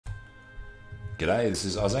G'day, this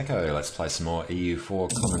is Ozeco. Let's play some more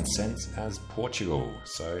EU4 Common Sense as Portugal.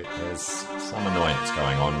 So there's some annoyance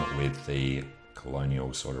going on with the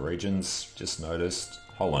colonial sort of regions. Just noticed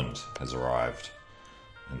Holland has arrived.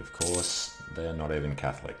 And of course, they're not even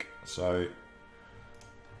Catholic. So you're going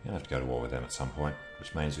to have to go to war with them at some point,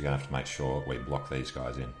 which means we're going to have to make sure we block these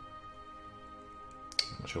guys in. I'm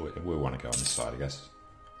not sure we want to go on this side, I guess.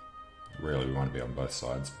 Really, we want to be on both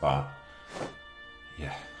sides, but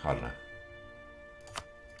yeah, I don't know.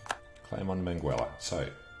 Claim on Benguela. So,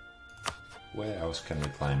 where else can we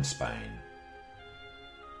claim Spain?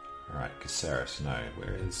 Alright, Caceres, no.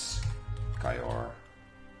 Where is Cayor?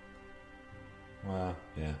 Well,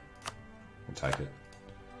 yeah. We'll take it.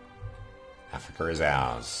 Africa is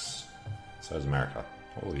ours. So is America.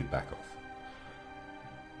 All you back off.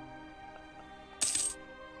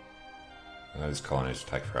 Those colonies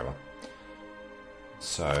will take forever.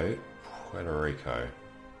 So, Puerto Rico.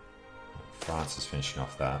 France is finishing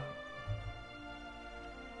off that.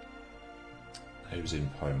 He was in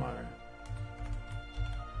Pomo.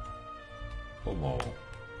 All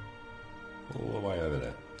the way over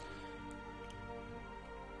there.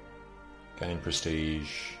 Gain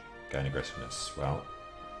prestige, gain aggressiveness. Well,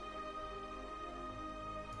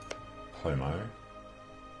 Pomo.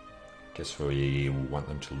 Guess we want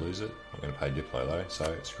them to lose it. I'm going to pay Diplo though,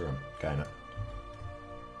 so screw them. Gain it.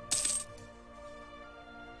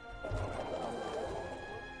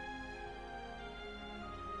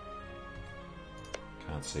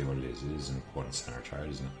 Can't see what it is. It is an important centre of trade,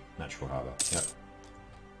 isn't it? Natural harbour. Yep.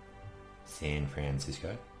 San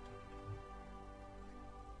Francisco.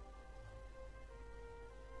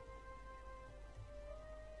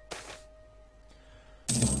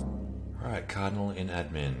 Right, Cardinal in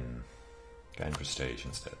admin. Gain prestige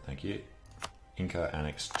instead, thank you. Inca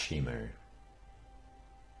annexed Chimu,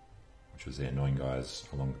 which was the annoying guys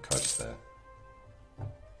along the coast there.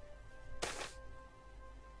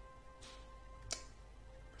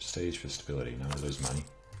 Prestige for stability, no, we lose money.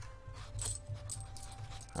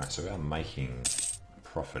 Alright, so we are making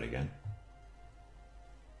profit again.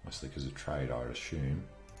 Mostly because of trade, I would assume.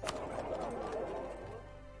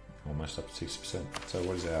 Almost up to 60%. So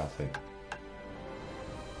what is our thing?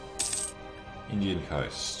 Indian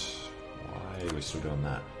coast. Why are we still doing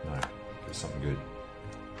that? No, get something good.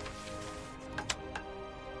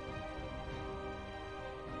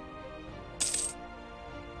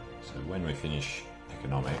 So when we finish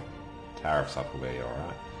economic, tariffs up will be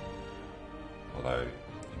alright. Although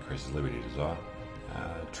increases liberty desire.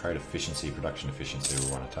 Trade efficiency, production efficiency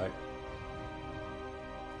we want to take.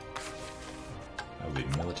 That would be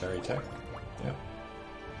military tech. Yep.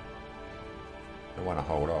 We want to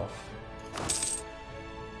hold off.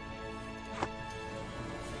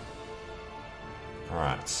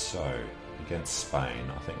 Alright, so against Spain,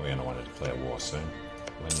 I think we're going to want to declare war soon.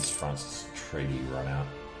 When does France's treaty run out?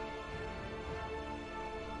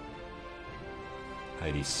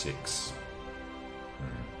 86.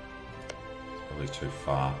 Probably too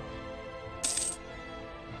far.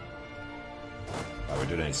 But we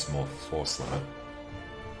do need some more force limit.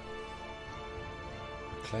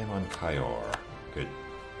 Claim on Cayor. Good.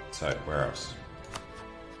 So, where else?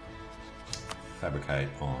 Fabricate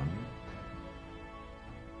on.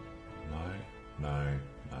 No.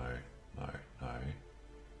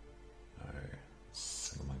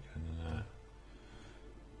 Salamanca.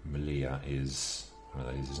 Melilla is one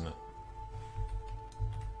of these, isn't it?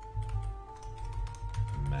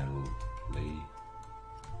 Mali.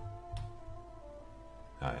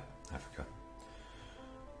 Oh yeah, Africa.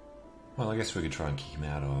 Well, I guess we could try and kick him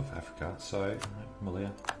out of Africa, so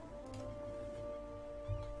Melilla.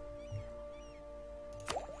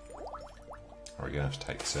 Or we're going to have to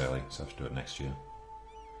take this early, so I have to do it next year.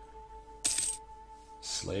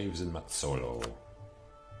 Slaves in Mazzolo.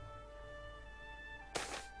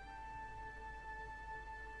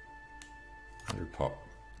 Pop.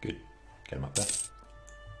 Good. Get him up there.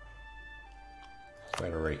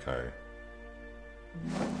 Puerto Rico.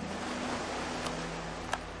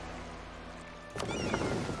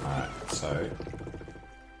 Alright, so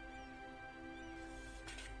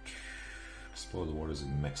explore the waters of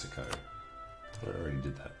Mexico. I thought I already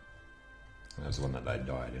did that. That was the one that they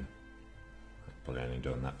died in. Probably only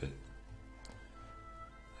doing that bit.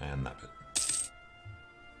 And that bit.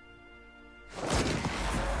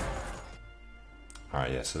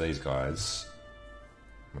 Alright, yeah, so these guys,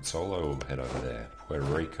 Mazzolo will head over there. Puerto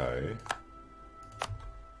Rico,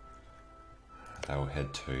 they will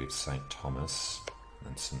head to St. Thomas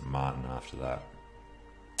and St. Martin after that.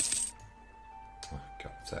 Oh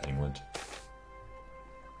god, is that England?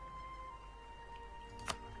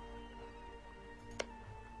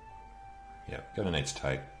 Yeah, gonna need to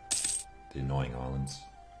take the annoying islands.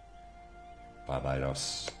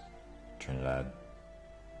 Barbados, Trinidad.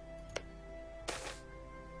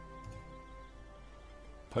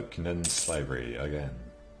 Pope condemns slavery again.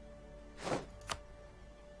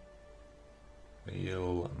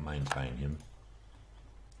 We'll maintain him.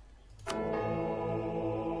 We're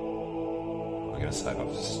going to save up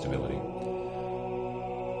for stability.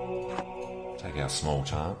 Take our small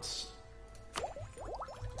chance.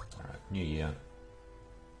 Alright, new year.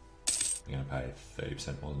 We're going to pay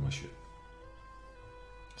 30% more than we should.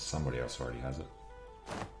 Somebody else already has it.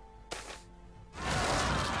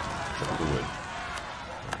 Tropical wood.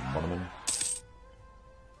 Bonneman.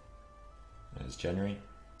 There's January,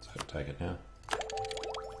 so take it now.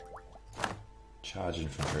 Charge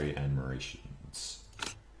infantry and Mauritians.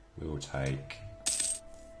 We will take...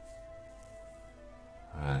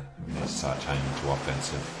 Alright, we need to start changing to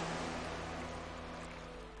offensive.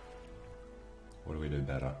 What do we do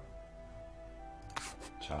better?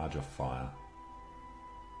 Charge or fire?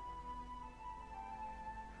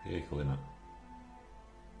 Vehicle in it.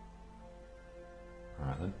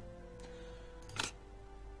 Alright then.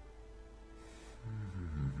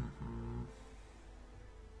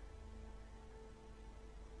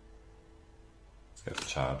 Let's go for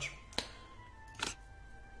charge.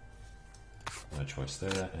 No choice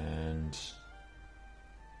there, and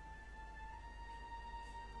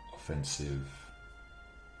offensive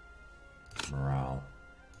morale.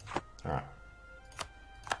 Alright.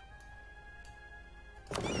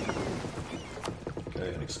 Go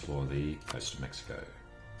and explore the coast of Mexico.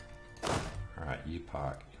 Alright, you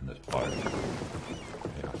park in the boat.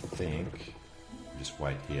 And I think we just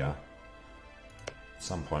wait here. At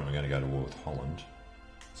some point we're going to go to war with Holland.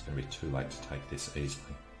 It's going to be too late to take this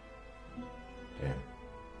easily. Damn.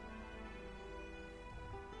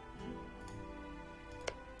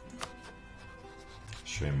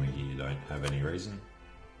 Assume we don't have any reason.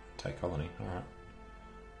 Take colony, alright.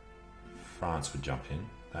 France would jump in.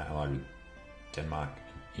 They're allied with Denmark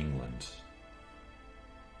and England.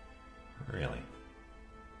 Really?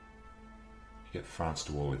 You get France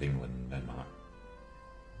to war with England and Denmark.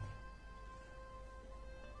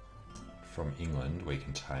 From England we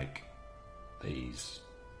can take these.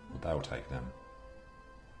 Well, they'll take them.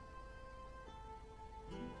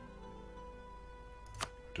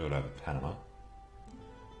 Do it over Panama.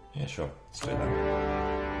 Yeah, sure. Let's do that.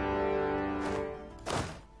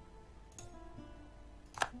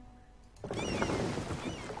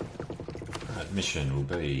 Alright, mission will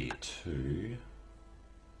be to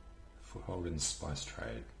foothold in spice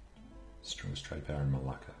trade. Strongest trade power in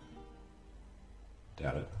Malacca.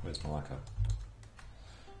 Doubt it. Where's Malacca?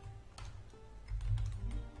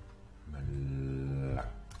 Malacca.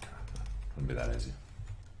 Wouldn't be that easy.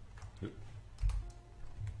 Oop.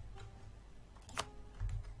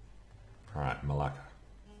 Alright, Malacca.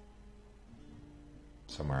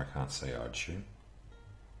 Somewhere I can't see, I'd assume.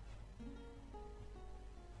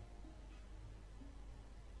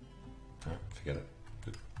 Alright, forget it.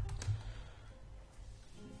 Good.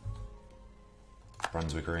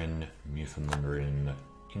 Brunswick are in, Newfoundland are in,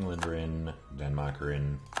 England are in, Denmark are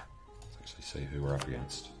in. Let's actually see who we're up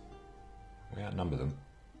against. We outnumber them.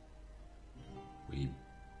 We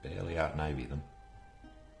barely out-navy them.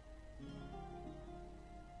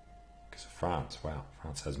 Because of France, wow,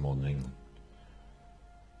 France has more than England.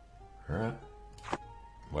 Alright.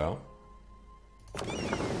 Well.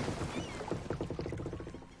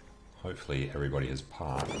 Hopefully everybody has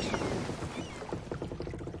parked.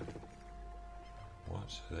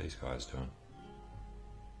 What are these guys doing?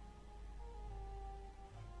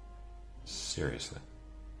 Seriously.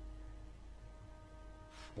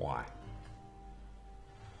 Why?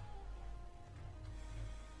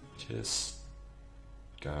 Just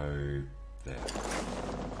go there.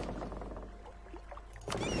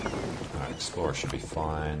 Alright, Explorer should be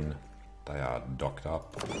fine. They are docked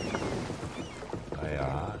up. They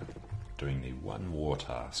are doing the one war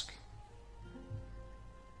task.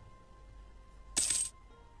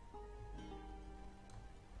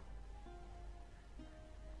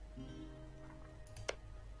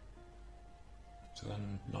 So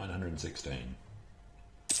then 916.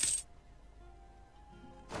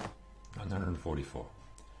 944.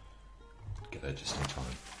 Get there just in time.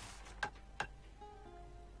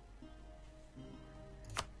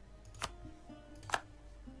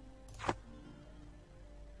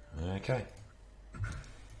 Okay.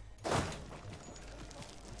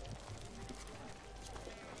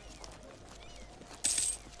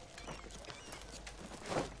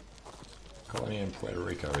 Colony in Puerto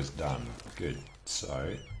Rico is done. Good.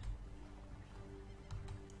 So,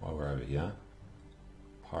 while we're over here,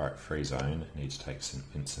 pirate free zone. I need to take St.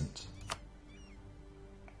 Vincent.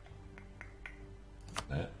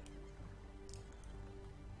 There.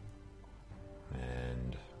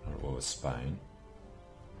 And not at war with Spain.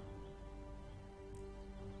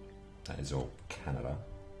 That is all Canada.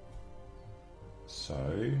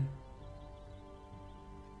 So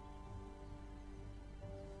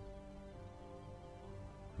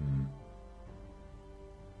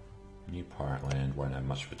New pirate land won't have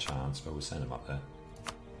much of a chance, but we'll send them up there.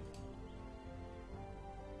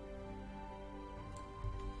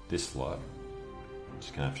 This lot,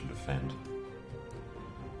 just gonna have to defend.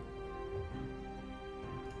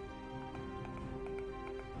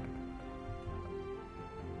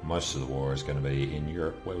 Most of the war is going to be in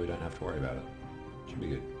Europe, where we don't have to worry about it. Should be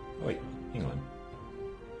good. Oh wait, England.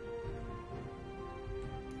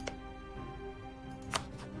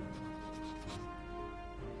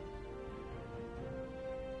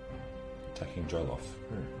 Attacking Jolof.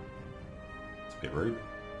 It's a bit rude.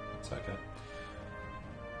 It's okay.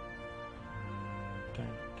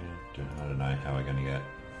 I don't know how we're going to get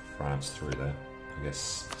France through there. I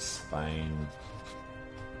guess Spain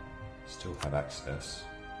still have access.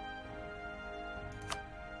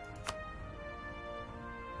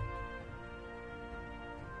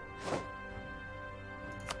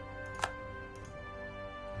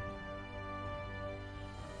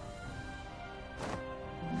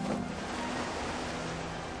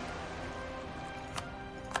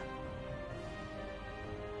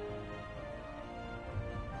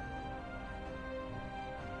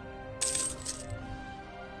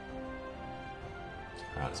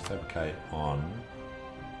 Let's fabricate on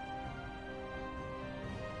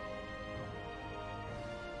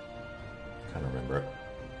can't remember it.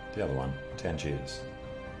 The other one, Tangiers.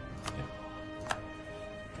 Yeah.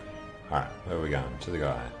 Alright, where are we going? To the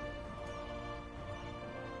guy.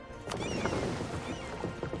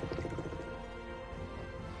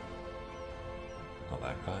 Not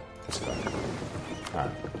that guy, this guy.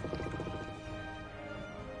 Alright.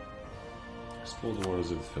 Explore the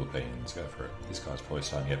waters of the Philippines, go for it. This guy's probably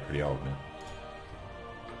starting to get pretty old now.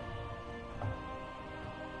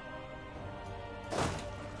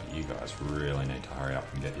 But you guys really need to hurry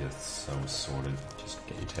up and get your souls sorted. Just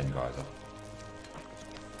get your 10 guys up.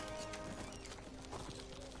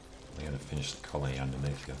 They're going to finish the colony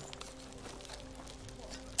underneath you.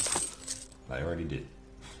 They already did.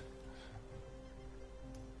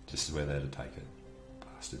 Just as we're there to take it.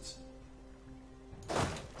 Bastards.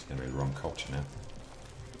 It's going to be the wrong culture now.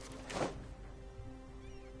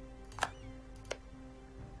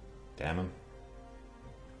 Damn them.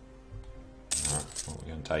 Alright, well, we're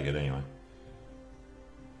going to take it anyway.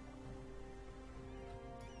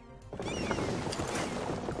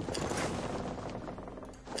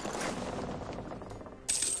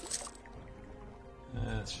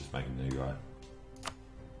 Let's just make a new guy.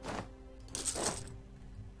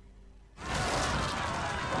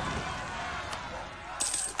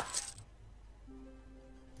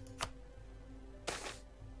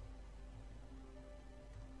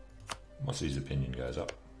 Once his opinion goes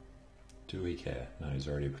up, do we care? No, he's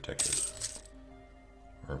already protected.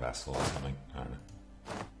 Or a vassal or something, I don't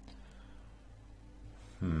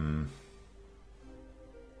know.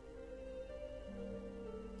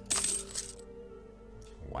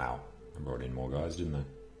 Wow, I brought in more guys, didn't I?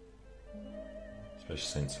 Especially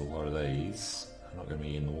since a lot of these are not going to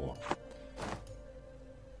be in the war.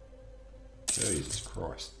 Jesus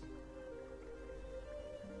Christ.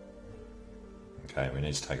 Okay, we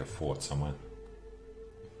need to take a fort somewhere.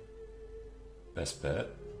 Best bet,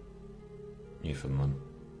 Newfoundland.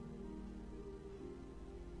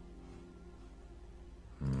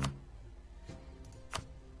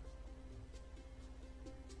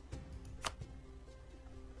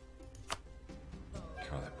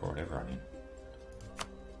 God, they brought everyone in.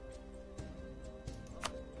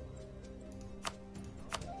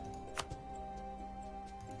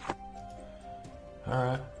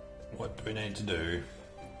 Alright. What do we need to do?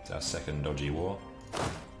 It's our second dodgy war.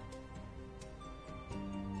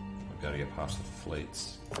 We've got to get past the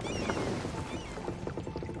fleets.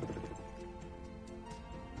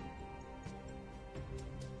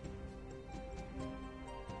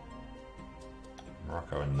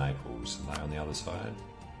 Morocco and Naples, are they on the other side?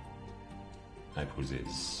 Naples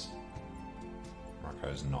is.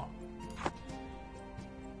 Morocco's not.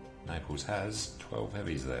 Naples has 12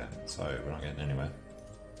 heavies there, so we're not getting anywhere.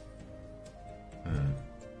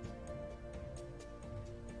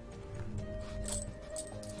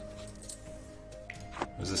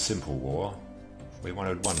 It was a simple war. We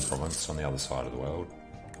wanted one province on the other side of the world.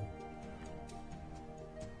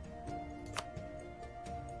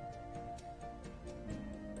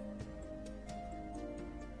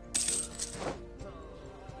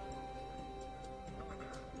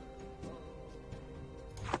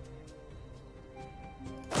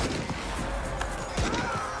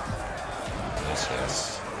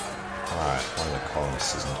 Alright, one of the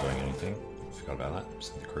colonists isn't doing anything. Forgot about that. It's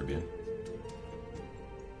in the Caribbean.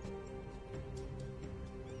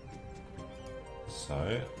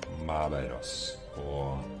 So, Barbados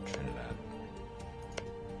or Trinidad.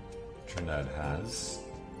 Trinidad has...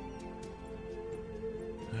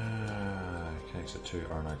 okay, so 2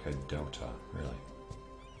 Orinoco Delta, really?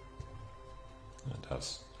 Oh, it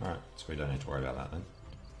does. Alright, so we don't need to worry about that then.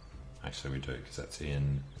 Actually we do, because that's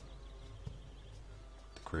in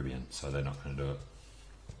the Caribbean, so they're not going to do it.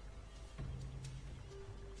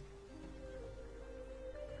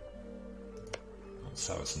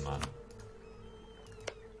 So it's none.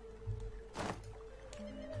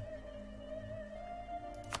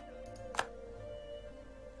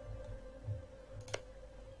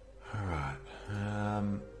 Alright,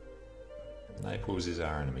 Naples is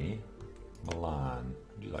our enemy. Milan,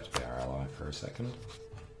 would you like to be our ally for a second?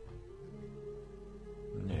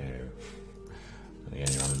 No. I think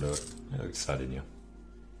anyone will do it. You look excited, didn't you?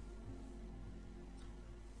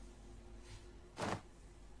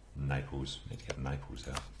 Naples. Need to get Naples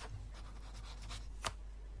out.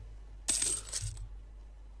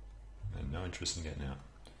 And no interest in getting out.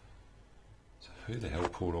 So who the hell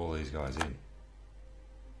pulled all these guys in?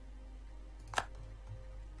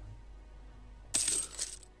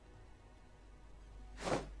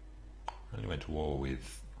 Only went to war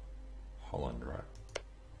with Holland, right?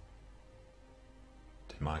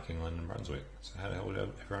 Denmark, England and Brunswick. So how the hell did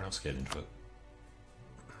everyone else get into it?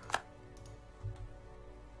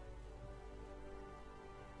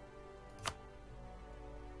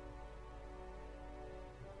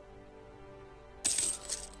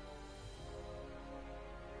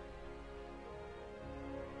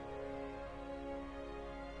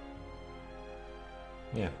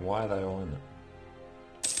 Yeah, why are they all in it?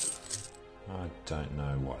 I don't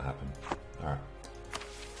know what happened. Alright.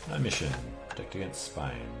 No mission. Protect against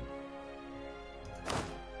Spain.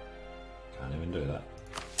 Can't even do that.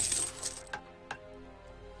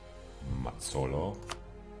 Mazzolo.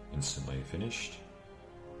 Instantly finished.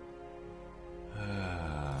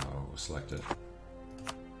 We'll select it.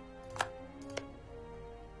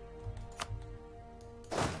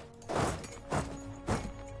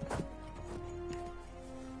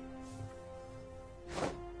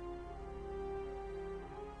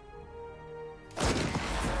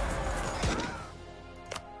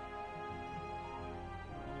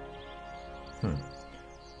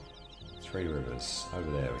 Three Rivers over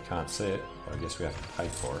there. We can't see it, but I guess we have to pay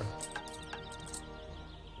for it.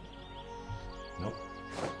 Nope.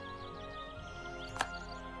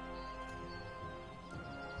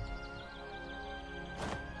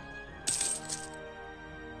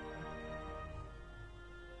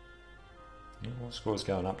 Well, score's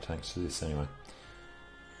going up thanks to this anyway.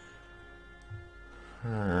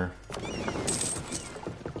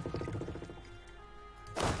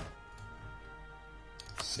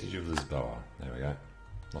 Siege of Lisboa. There we go.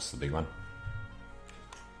 Lost the big one.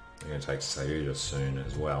 We're going to take Ceuta soon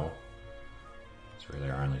as well. It's really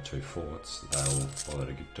our only 2 forts that they'll bother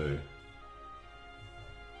to do.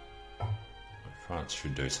 But France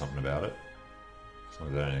should do something about it. As long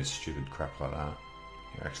as they don't do stupid crap like that.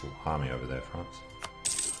 Your actual army over there, France.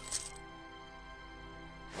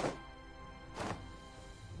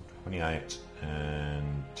 $28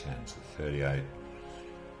 and 10, so 38.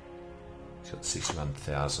 He's got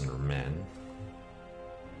 61,000 men.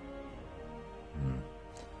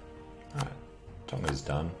 Alright, Tonga's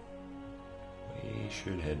done. We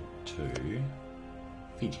should head to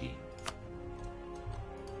Fiji.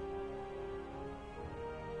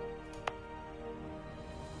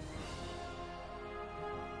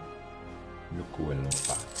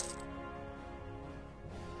 Nuku'alofa.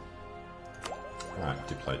 Alright,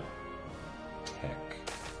 deploy tech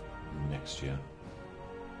next year.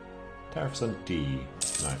 Tariffs on D.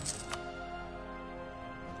 No.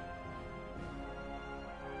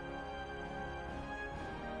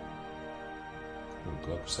 Ooh,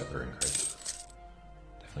 global settler increase.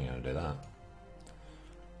 Definitely going to do that.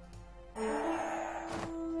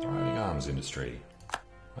 Thriving arms industry.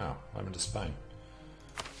 Wow, I'm into Spain.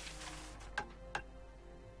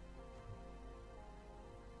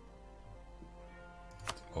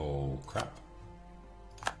 All crap.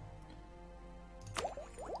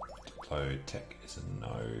 Deploy tech is a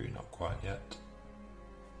no, not quite yet.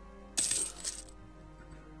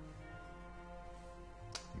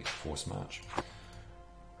 Get force march.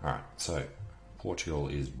 Alright, so Portugal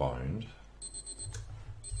is boned.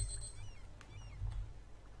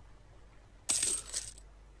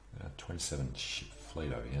 27 ship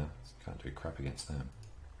fleet over here. Can't do crap against them.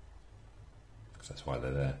 Because that's why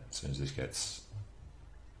they're there. As soon as this gets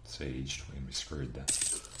sieged, we're going to be screwed there.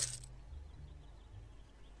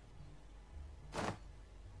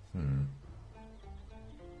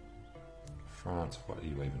 France, what are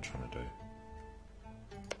you even trying to do?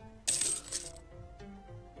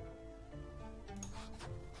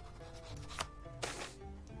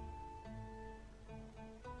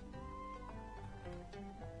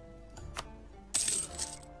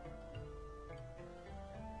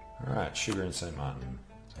 Alright, sugar in St. Martin.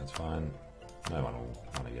 Sounds fine. No one will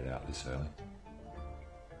want to get out this early.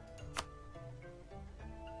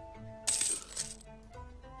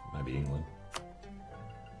 Maybe England.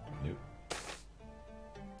 Nope.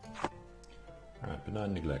 Alright,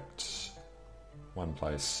 benign neglect. One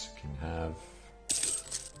place can have...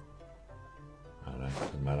 I don't know,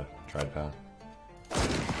 doesn't matter. Trade power.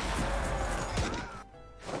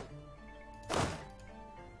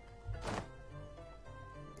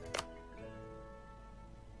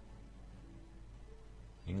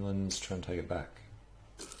 England's trying to take it back.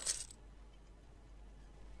 I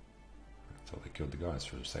thought they killed the guys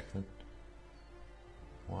for a second.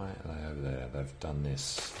 Why are they over there? They've done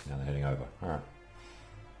this. Now they're heading over. Alright.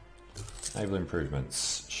 Naval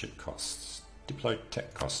improvements. Ship costs. Diplo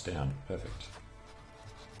tech costs down. Perfect.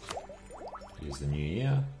 Here's the new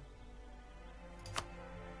year.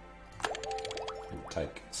 We'll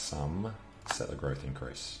take some settler growth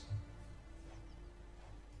increase.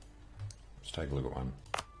 Let's take a look at one.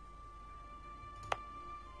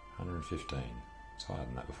 115. It's higher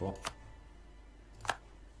than that before.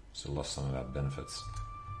 Still lost some of our benefits.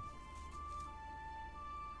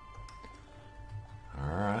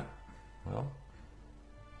 Alright, well.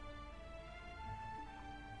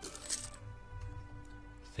 I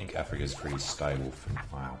think Africa's pretty stable for...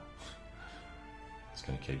 Wow. It's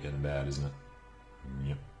going to keep getting bad, isn't it?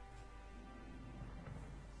 Yep.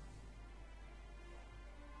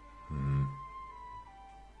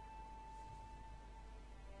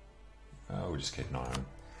 Oh, we'll just keep an eye on them.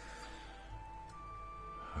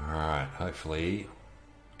 Alright, hopefully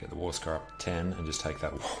get the war score up to 10 and just take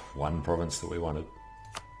that one province that we wanted.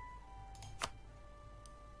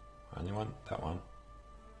 Only one? That one.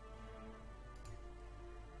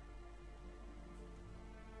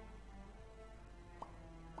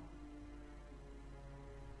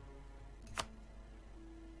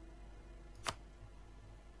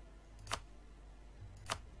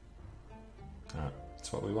 Alright,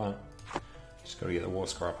 that's what we want. Just got to get the war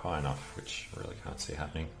score up high enough, which I really can't see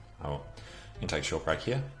happening. Oh well. You can take a short break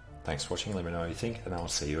here. Thanks for watching, let me know what you think, and I'll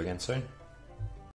see you again soon.